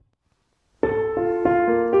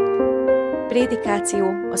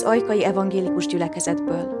Prédikáció az ajkai evangélikus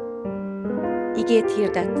gyülekezetből. Igét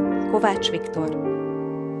hirdet Kovács Viktor.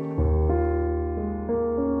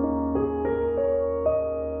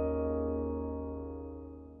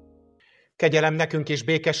 Kegyelem nekünk és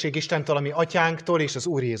békesség Istentől, ami atyánktól és az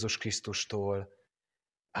Úr Jézus Krisztustól.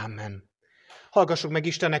 Amen. Hallgassuk meg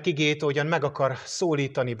Istennek igét, ahogyan meg akar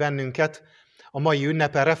szólítani bennünket. A mai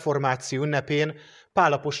ünnepen, Reformáció ünnepén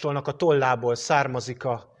Pál apostolnak a tollából származik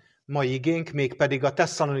a mai igénk, mégpedig a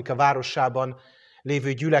Tesszalonika városában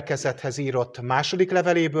lévő gyülekezethez írott második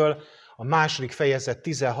leveléből, a második fejezet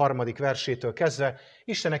 13. versétől kezdve.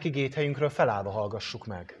 Istennek igét helyünkről felállva hallgassuk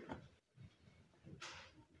meg.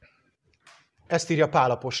 Ezt írja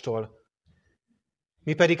Pál apostol.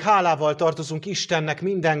 Mi pedig hálával tartozunk Istennek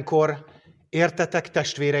mindenkor, értetek,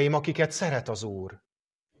 testvéreim, akiket szeret az Úr.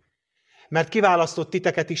 Mert kiválasztott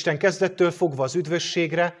titeket Isten kezdettől fogva az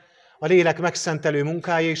üdvösségre, a Lélek megszentelő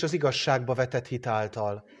munkája és az igazságba vetett hit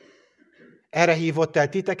által. Erre hívott el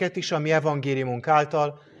titeket is a mi evangéliumunk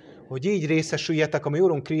által, hogy így részesüljetek a mi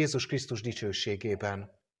Urunk Jézus Krisztus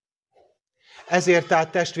dicsőségében. Ezért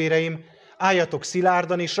tehát, testvéreim, álljatok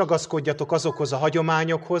szilárdan és ragaszkodjatok azokhoz a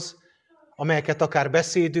hagyományokhoz, amelyeket akár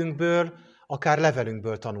beszédünkből, akár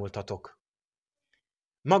levelünkből tanultatok.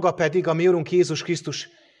 Maga pedig a mi Urunk Jézus Krisztus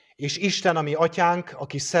és Isten, a mi atyánk,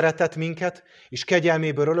 aki szeretett minket, és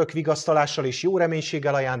kegyelméből örök vigasztalással és jó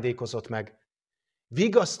reménységgel ajándékozott meg.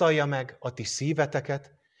 Vigasztalja meg a ti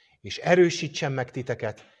szíveteket, és erősítsen meg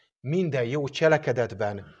titeket minden jó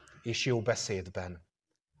cselekedetben és jó beszédben.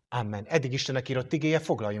 Amen. Eddig Istennek írott igéje,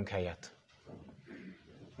 foglaljunk helyet.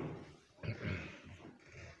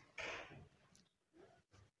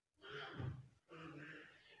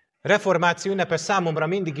 Reformáció ünnepe számomra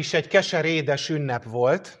mindig is egy keserédes ünnep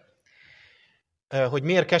volt. Hogy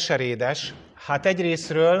miért keserédes? Hát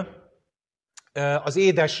egyrészről az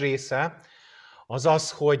édes része az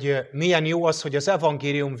az, hogy milyen jó az, hogy az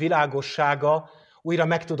evangélium világossága újra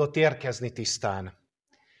meg tudott érkezni tisztán.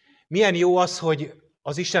 Milyen jó az, hogy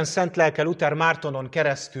az Isten szent lelke Luther Mártonon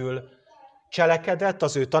keresztül cselekedett,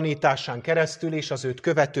 az ő tanításán keresztül és az őt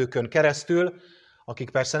követőkön keresztül, akik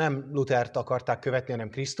persze nem Luthert akarták követni, hanem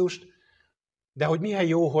Krisztust, de hogy milyen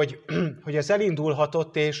jó, hogy ez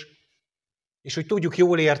elindulhatott, és hogy tudjuk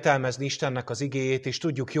jól értelmezni Istennek az igéjét, és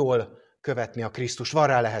tudjuk jól követni a Krisztust. Van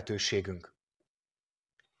rá lehetőségünk.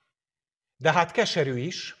 De hát keserű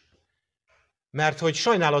is, mert hogy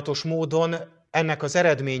sajnálatos módon ennek az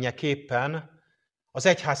eredményeképpen az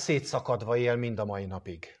egyház szétszakadva él mind a mai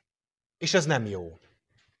napig. És ez nem jó.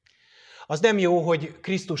 Az nem jó, hogy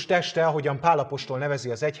Krisztus teste, ahogyan Pál apostol nevezi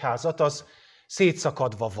az egyházat, az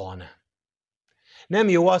szétszakadva van. Nem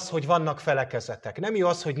jó az, hogy vannak felekezetek. Nem jó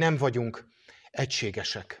az, hogy nem vagyunk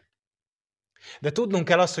egységesek. De tudnunk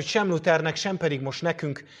kell azt, hogy sem Luthernek, sem pedig most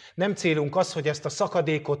nekünk nem célunk az, hogy ezt a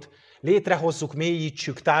szakadékot létrehozzuk,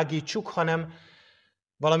 mélyítsük, tágítsuk, hanem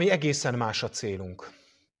valami egészen más a célunk.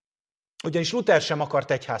 Ugyanis Luther sem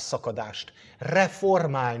akart egyházszakadást.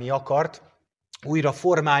 Reformálni akart, újra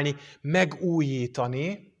formálni,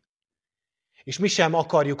 megújítani, és mi sem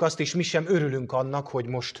akarjuk azt, és mi sem örülünk annak, hogy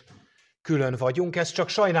most külön vagyunk. Ez csak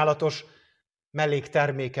sajnálatos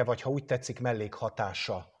mellékterméke, vagy ha úgy tetszik,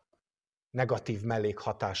 mellékhatása, negatív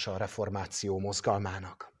mellékhatása a reformáció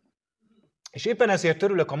mozgalmának. És éppen ezért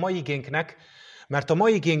örülök a mai igénknek, mert a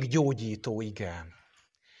mai igénk gyógyító ige.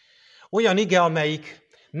 Olyan ige, amelyik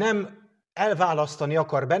nem elválasztani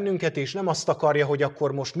akar bennünket, és nem azt akarja, hogy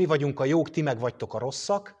akkor most mi vagyunk a jók, ti meg vagytok a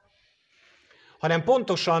rosszak, hanem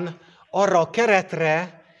pontosan arra a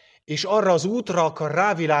keretre és arra az útra akar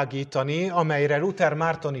rávilágítani, amelyre Luther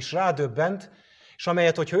Márton is rádöbbent, és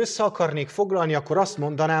amelyet, hogyha össze akarnék foglalni, akkor azt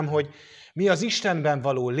mondanám, hogy mi az Istenben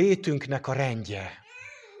való létünknek a rendje.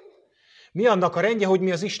 Mi annak a rendje, hogy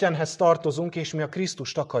mi az Istenhez tartozunk, és mi a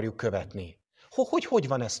Krisztust akarjuk követni. Hogy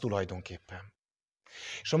van ez tulajdonképpen?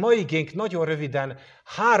 És a mai igénk nagyon röviden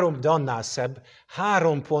de annál szebb,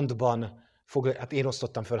 3 pontban hát én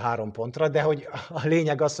osztottam föl 3 pontra, de hogy a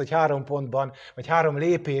lényeg az, hogy 3 pontban, vagy 3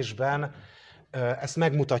 lépésben ezt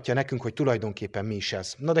megmutatja nekünk, hogy tulajdonképpen mi is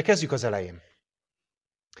ez. Na de kezdjük az elején.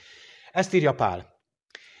 Ezt írja Pál.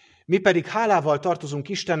 Mi pedig hálával tartozunk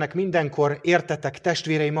Istennek mindenkor, értetek,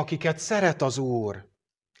 testvéreim, akiket szeret az Úr.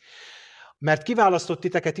 Mert kiválasztott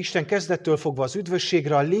titeket Isten kezdettől fogva az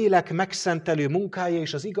üdvösségre, a Lélek megszentelő munkája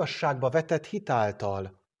és az igazságba vetett hit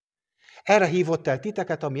által. Erre hívott el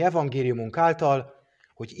titeket a mi evangéliumunk által,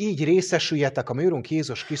 hogy így részesüljetek a mi Urunk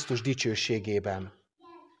Jézus Krisztus dicsőségében.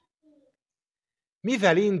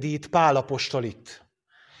 Mivel indít Pál apostol itt?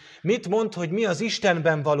 Mit mond, hogy mi az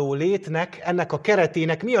Istenben való létnek, ennek a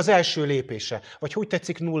keretének mi az első lépése? Vagy úgy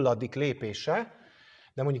tetszik, 0. lépése?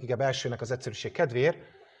 de mondjuk inkább elsőnek az egyszerűség kedvéért,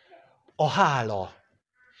 a hála.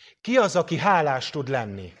 Ki az, aki hálás tud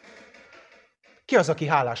lenni? Ki az, aki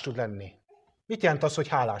hálás tud lenni? Mit jelent az, hogy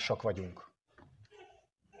hálásak vagyunk?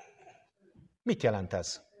 Mit jelent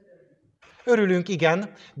ez? Örülünk,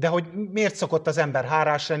 igen, de hogy miért szokott az ember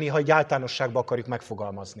hálás lenni, ha egy általánosságban akarjuk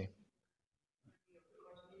megfogalmazni?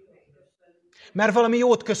 Mert valami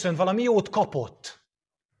jót köszönt, valami jót kapott.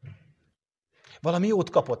 Valami jót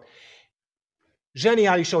kapott.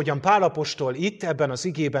 Zseniális, ahogyan Pál apostol itt, ebben az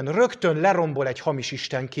igében rögtön lerombol egy hamis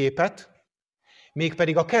istenképet,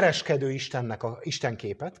 mégpedig a kereskedő Istennek a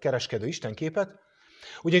istenképet.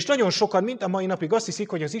 Ugyanis nagyon sokan, mint a mai napig azt hiszik,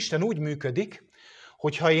 hogy az Isten úgy működik,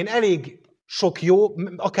 hogyha én elég sok jó,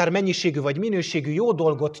 akár mennyiségű vagy minőségű jó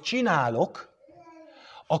dolgot csinálok,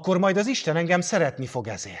 akkor majd az Isten engem szeretni fog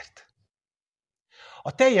ezért.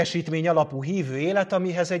 A teljesítmény alapú hívő élet,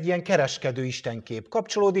 amihez egy ilyen kereskedő istenkép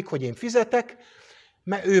kapcsolódik, hogy én fizetek,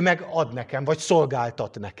 mert ő meg ad nekem, vagy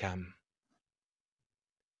szolgáltat nekem.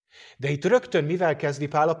 De itt rögtön mivel kezdi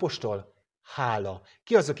Pál apostol? Hála.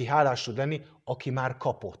 Ki az, aki hálás tud lenni? Aki már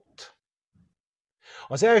kapott.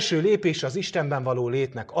 Az első lépés az Istenben való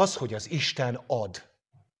létnek az, hogy az Isten ad.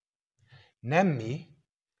 Nem mi,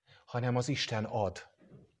 hanem az Isten ad.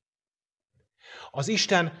 Az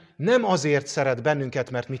Isten nem azért szeret bennünket,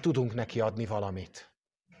 mert mi tudunk neki adni valamit,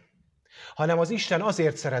 hanem az Isten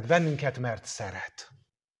azért szeret bennünket, mert szeret.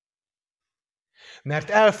 Mert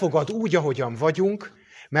elfogad úgy, ahogyan vagyunk,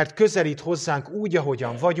 mert közelít hozzánk úgy,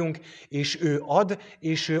 ahogyan vagyunk, és ő ad,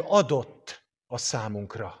 és ő adott a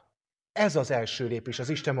számunkra. Ez az első lépés az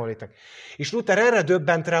Isten valólétnek. És Luther erre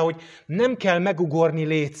döbbent rá, hogy nem kell megugorni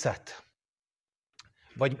lécet,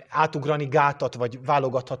 vagy átugrani gátat, vagy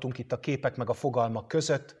válogathatunk itt a képek meg a fogalmak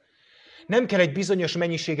között. Nem kell egy bizonyos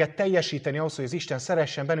mennyiséget teljesíteni ahhoz, hogy az Isten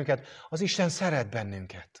szeressen bennünket. Az Isten szeret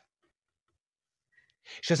bennünket.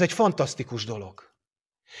 És ez egy fantasztikus dolog.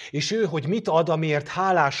 És ő, hogy mit ad, amiért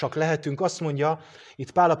hálásak lehetünk, azt mondja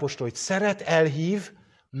itt Pál apostol, hogy szeret, elhív,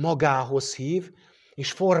 magához hív,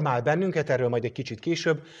 és formál bennünket, erről majd egy kicsit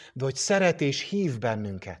később, de hogy szeret és hív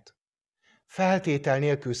bennünket. Feltétel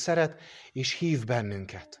nélkül szeret és hív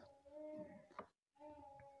bennünket.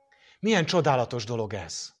 Milyen csodálatos dolog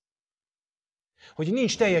ez, hogy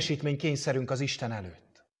nincs teljesítménykényszerünk az Isten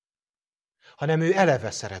előtt, hanem ő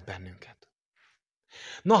eleve szeret bennünket.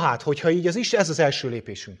 Na hát, hogyha így ez az első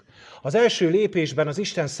lépésünk. Az első lépésben az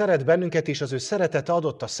Isten szeret bennünket, és az ő szeretete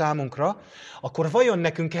adott a számunkra, akkor vajon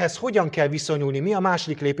nekünk ehhez hogyan kell viszonyulni? Mi a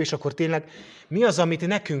második lépés? Akkor tényleg mi az, amit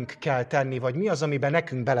nekünk kell tenni, vagy mi az, amiben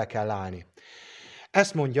nekünk bele kell állni?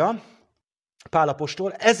 Ezt mondja Pál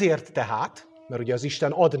apostol, ezért tehát, mert ugye az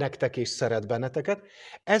Isten ad nektek és szeret benneteket,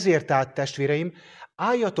 ezért tehát, testvéreim,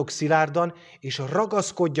 álljatok szilárdan, és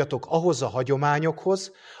ragaszkodjatok ahhoz a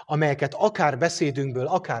hagyományokhoz, amelyeket akár beszédünkből,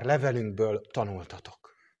 akár levelünkből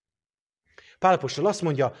tanultatok. Pál apostol azt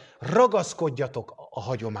mondja, ragaszkodjatok a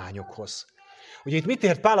hagyományokhoz. Ugye itt mit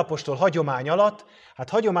ért Pál apostol hagyomány alatt? Hát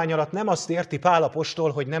hagyomány alatt nem azt érti Pál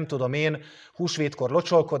apostol, hogy nem tudom én, húsvétkor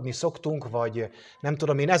locsolkodni szoktunk, vagy nem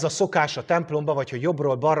tudom én, ez a szokás a templomba, vagy hogy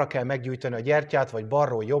jobbról balra kell meggyújtani a gyertyát, vagy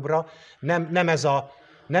balról jobbra. Nem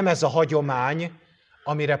ez a hagyomány,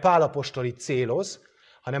 amire Pál apostol itt céloz,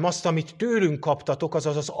 hanem azt, amit tőlünk kaptatok,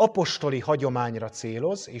 azaz az apostoli hagyományra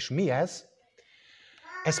céloz, és mi ez?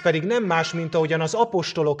 Ez pedig nem más, mint ahogyan az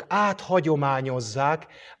apostolok áthagyományozzák,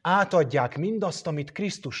 átadják mindazt, amit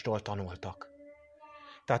Krisztustól tanultak.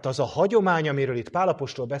 Tehát az a hagyomány, amiről itt Pál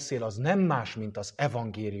apostol beszél, az nem más, mint az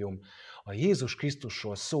evangélium, a Jézus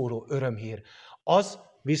Krisztusról szóló örömhír. Az,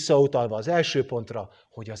 visszautalva az első pontra,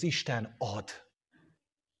 hogy az Isten ad.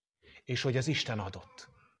 És hogy az Isten adott.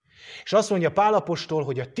 És azt mondja Pál apostol,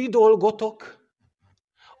 hogy a ti dolgotok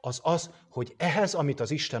az, hogy ehhez, amit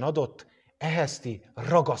az Isten adott, ehhez ti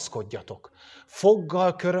ragaszkodjatok.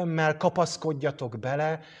 Foggal, körömmel kapaszkodjatok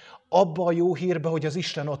bele abba a jó hírbe, hogy az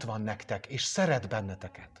Isten ott van nektek, és szeret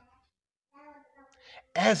benneteket.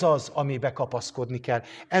 Ez az, amiben kapaszkodni kell,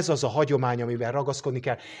 ez az a hagyomány, amiben ragaszkodni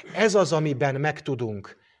kell, ez az, amiben meg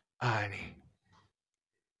tudunk állni.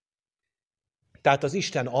 Tehát az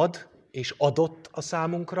Isten ad, és adott a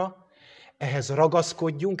számunkra, ehhez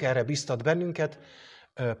ragaszkodjunk, erre biztat bennünket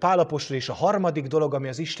Pál apostol, és a harmadik dolog, ami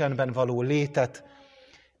az Istenben való létet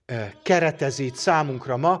keretezi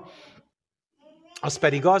számunkra ma, az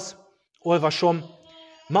pedig az, olvasom,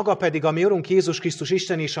 maga pedig a mi Urunk Jézus Krisztus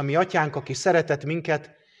Isten és a mi atyánk, aki szeretett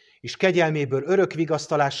minket, és kegyelméből örök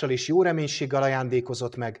vigasztalással és jó reménységgel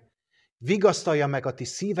ajándékozott meg, vigasztalja meg a ti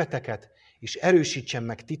szíveteket, és erősítsen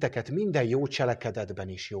meg titeket minden jó cselekedetben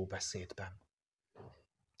és jó beszédben.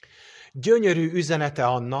 Gyönyörű üzenete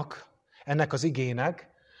ennek az igének,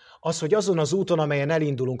 Az, hogy azon az úton, amelyen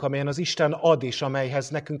elindulunk, amelyen az Isten ad, és amelyhez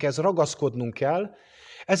nekünk ez ragaszkodnunk kell,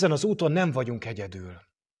 ezen az úton nem vagyunk egyedül.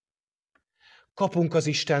 Kapunk az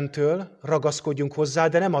Istentől, ragaszkodjunk hozzá,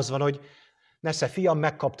 de nem az van, hogy nesze fiam,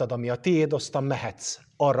 megkaptad, ami a tiéd, aztán mehetsz,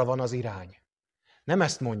 arra van az irány. Nem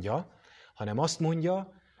ezt mondja, hanem azt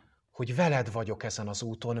mondja, hogy veled vagyok ezen az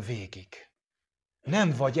úton végig.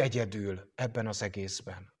 Nem vagy egyedül ebben az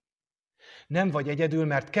egészben. Nem vagy egyedül,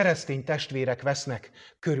 mert keresztény testvérek vesznek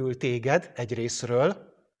körül téged egy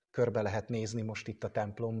részről, körbe lehet nézni most itt a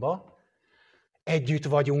templomba, együtt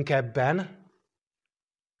vagyunk ebben,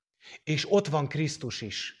 és ott van Krisztus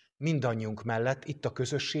is mindannyiunk mellett, itt a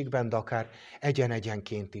közösségben, de akár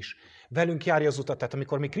egyen-egyenként is. Velünk járja az utat, tehát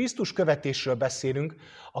amikor mi Krisztus követésről beszélünk,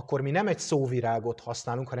 akkor mi nem egy szóvirágot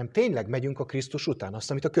használunk, hanem tényleg megyünk a Krisztus után.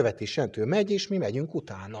 Azt, amit a követés jelentő megy, és mi megyünk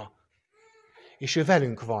utána. És ő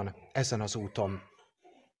velünk van ezen az úton.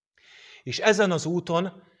 És ezen az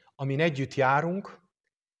úton, amin együtt járunk,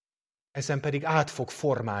 ezen pedig át fog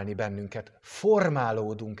formálni bennünket.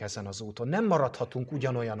 Formálódunk ezen az úton. Nem maradhatunk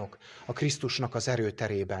ugyanolyanok a Krisztusnak az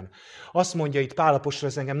erőterében. Azt mondja itt Pál apostol,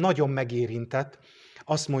 ez engem nagyon megérintett,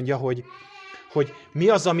 azt mondja, hogy mi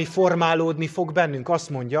az, ami formálódni fog bennünk. Azt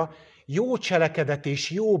mondja, jó cselekedet és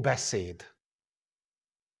jó beszéd.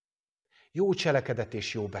 Jó cselekedet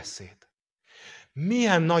és jó beszéd.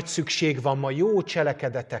 Milyen nagy szükség van ma jó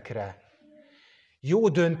cselekedetekre, jó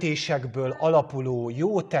döntésekből alapuló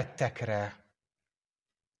jó tettekre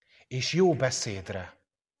és jó beszédre.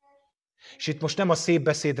 És itt most nem a szép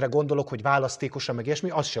beszédre gondolok, hogy választékosan meg ilyesmi,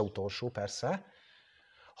 az se utolsó persze,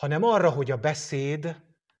 hanem arra, hogy a beszéd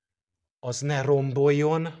az ne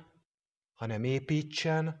romboljon, hanem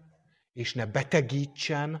építsen, és ne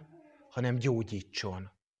betegítsen, hanem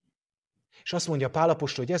gyógyítson. És azt mondja Pál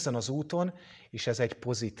apostol, hogy ezen az úton, és ez egy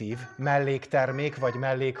pozitív melléktermék vagy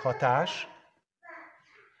mellékhatás,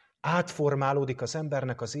 átformálódik az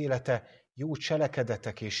embernek az élete jó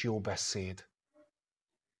cselekedetek és jó beszéd.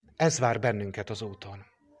 Ez vár bennünket az úton.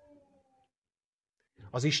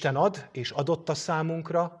 Az Isten ad és adott a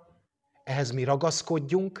számunkra, ehhez mi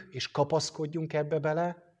ragaszkodjunk és kapaszkodjunk ebbe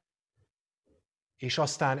bele, és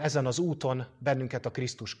aztán ezen az úton bennünket a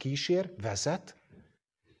Krisztus kísér, vezet,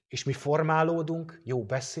 és mi formálódunk jó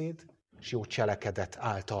beszéd és jó cselekedet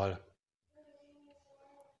által.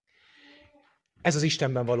 Ez az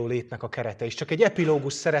Istenben való létnek a kerete. És csak egy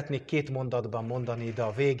epilógus szeretnék 2 mondatban mondani ide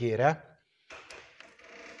a végére.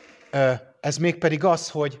 Ez mégpedig az,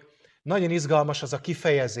 hogy nagyon izgalmas az a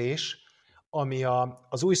kifejezés, ami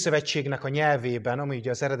az Új Szövetségnek a nyelvében, ami ugye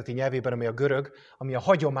az eredeti nyelvében, ami a görög, ami a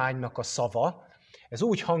hagyománynak a szava. Ez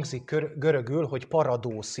úgy hangzik görögül, hogy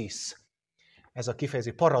paradószisz. Ez a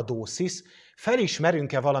kifejezés paradószisz.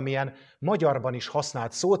 Felismerünk-e valamilyen magyarban is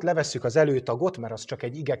használt szót, levesszük az előtagot, mert az csak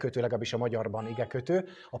egy igekötő, legalábbis a magyarban igekötő,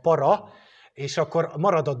 a para, és akkor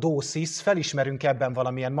marad a dószisz, felismerünk ebben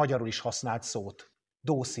valamilyen magyarul is használt szót.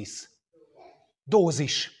 Dószisz.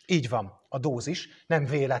 Dózis, így van, a dózis, nem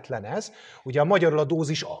véletlen ez. Ugye a magyarul a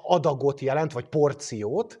dózis adagot jelent, vagy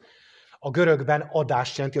porciót, a görögben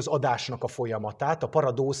adást jelenti, az adásnak a folyamatát, a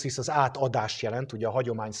paradószisz az átadást jelent, ugye a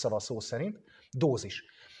hagyomány szava szó szerint, dózis.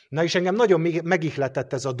 Na és engem nagyon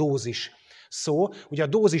megihletett ez a dózis szó. Ugye a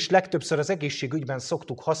dózis legtöbbször az egészségügyben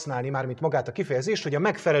szoktuk használni, mármint magát a kifejezést, hogy a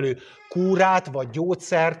megfelelő kúrát, vagy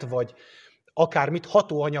gyógyszert, vagy akármit,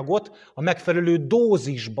 hatóanyagot a megfelelő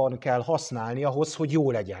dózisban kell használni ahhoz, hogy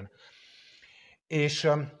jó legyen. És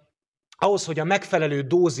ahhoz, hogy a megfelelő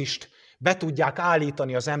dózist be tudják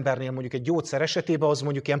állítani az embernél mondjuk egy gyógyszer esetében, az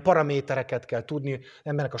mondjuk ilyen paramétereket kell tudni,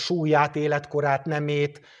 embernek a súlyát, életkorát,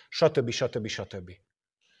 nemét, stb.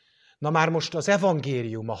 Na már most az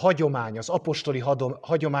evangélium, a hagyomány, az apostoli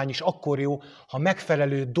hagyomány is akkor jó, ha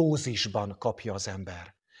megfelelő dózisban kapja az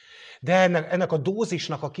ember. De ennek a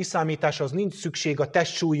dózisnak a kiszámítása az nincs szükség a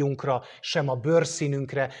testsúlyunkra, sem a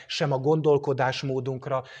bőrszínünkre, sem a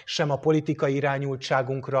gondolkodásmódunkra, sem a politikai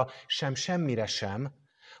irányultságunkra, sem semmire sem,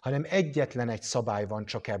 hanem egyetlen egy szabály van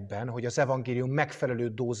csak ebben, hogy az evangélium megfelelő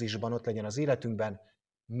dózisban ott legyen az életünkben,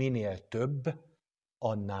 minél több,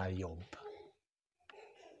 annál jobb.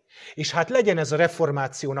 És hát legyen ez a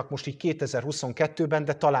reformációnak most így 2022-ben,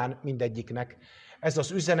 de talán mindegyiknek ez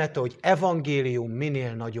az üzenete, hogy evangélium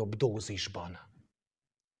minél nagyobb dózisban.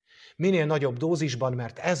 Minél nagyobb dózisban,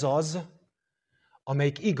 mert ez az,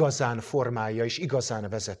 amelyik igazán formálja és igazán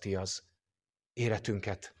vezeti az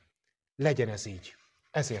életünket. Legyen ez így.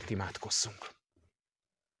 Ezért imádkozzunk.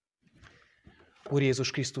 Úr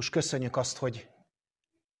Jézus Krisztus, köszönjük azt, hogy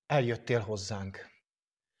eljöttél hozzánk.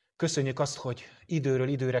 Köszönjük azt, hogy időről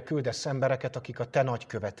időre küldesz embereket, akik a te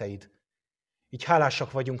nagyköveteid. Így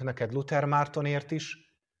hálásak vagyunk neked Luther Mártonért is,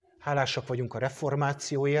 Hálásak vagyunk a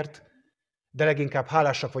reformációért, de leginkább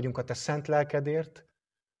hálásak vagyunk a te szent lelkedért,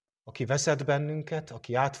 aki vezet bennünket,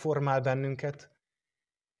 aki átformál bennünket,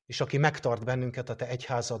 és aki megtart bennünket a te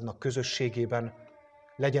egyházadnak közösségében,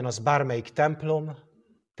 legyen az bármelyik templom,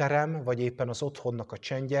 terem, vagy éppen az otthonnak a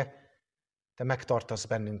csendje, te megtartasz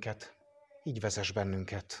bennünket, így vezess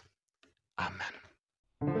bennünket.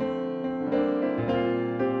 Amen.